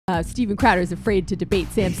Steven Crowder is afraid to debate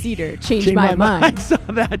Sam Seder. Change my mind. I saw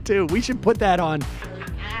that too. We should put that on.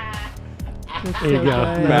 That's There you so go. good.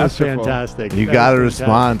 That's Masterful. fantastic. You That got to is fantastic.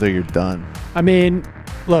 respond or you're done. I mean,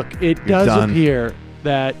 look, it does done. appear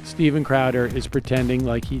that Steven Crowder is pretending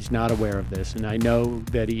like he's not aware of this, and I know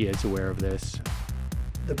that he is aware of this.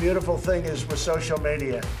 The beautiful thing is with social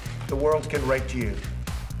media, the world can write to you.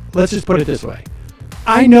 Let's just put it this way.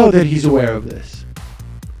 I know that he's aware of this,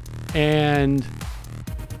 and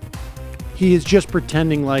he is just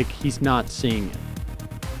pretending like he's not seeing it,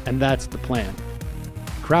 and that's the plan.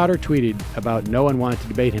 Crowder tweeted about no one wanted to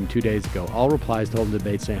debate him 2 days ago. All replies told him to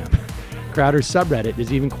debate Sam. Crowder's subreddit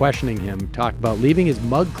is even questioning him, talk about leaving his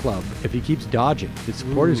mug club if he keeps dodging. His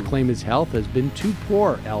supporters claim his health has been too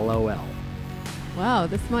poor, LOL. Wow,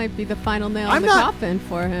 this might be the final nail I'm in the not- coffin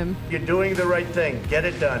for him. You're doing the right thing. Get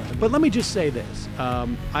it done. But let me just say this.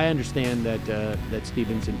 I understand that that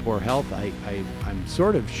Steven's in poor health. I'm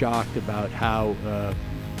sort of shocked about how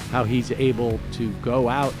he's able to go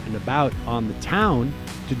out and about on the town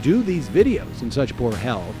to do these videos in such poor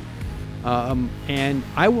health. And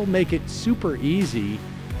I will make it super easy.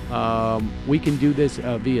 We can do this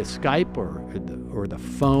via Skype or the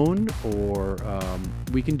phone, or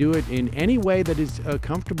we can do it in any way that is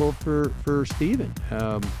comfortable for Steven.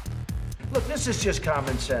 Look, this is just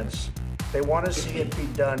common sense. They want to see it be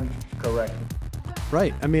done correctly.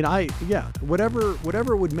 Right. I mean,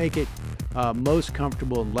 whatever would make it most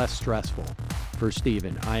comfortable and less stressful for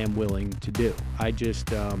Steven, I am willing to do. I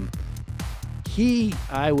just I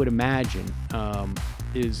would imagine,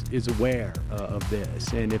 is aware of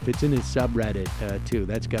this, and if it's in his subreddit too,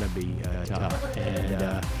 that's gonna be tough.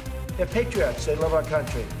 And They're patriots. They love our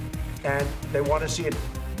country, and they want to see it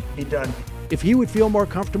be done. if he would feel more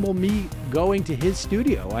comfortable me going to his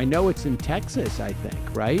studio, I know it's in Texas, I think,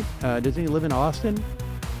 right? Doesn't he live in Austin?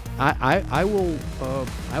 I will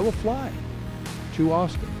fly to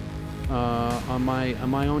Austin on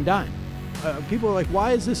my own dime. People are like,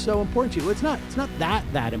 why is this so important to you? Well, it's not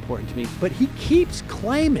that important to me, but he keeps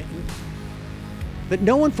claiming that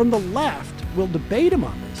no one from the left will debate him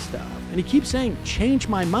on this stuff. And he keeps saying, change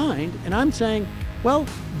my mind. And I'm saying, well,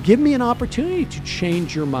 give me an opportunity to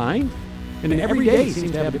change your mind. And every day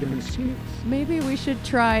seems to have a different excuse. Maybe we should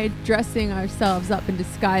try dressing ourselves up in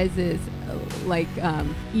disguises like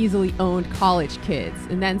easily owned college kids,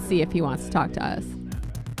 and then see if he wants to talk to us.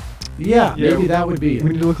 Yeah, maybe that would be We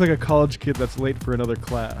need it. to look like a college kid that's late for another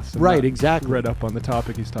class. and Right, not exactly. Read up on the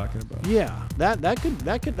topic he's talking about. Yeah, that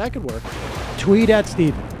could work. Tweet at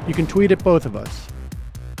Steven. You can tweet at both of us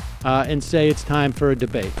and say it's time for a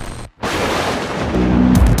debate.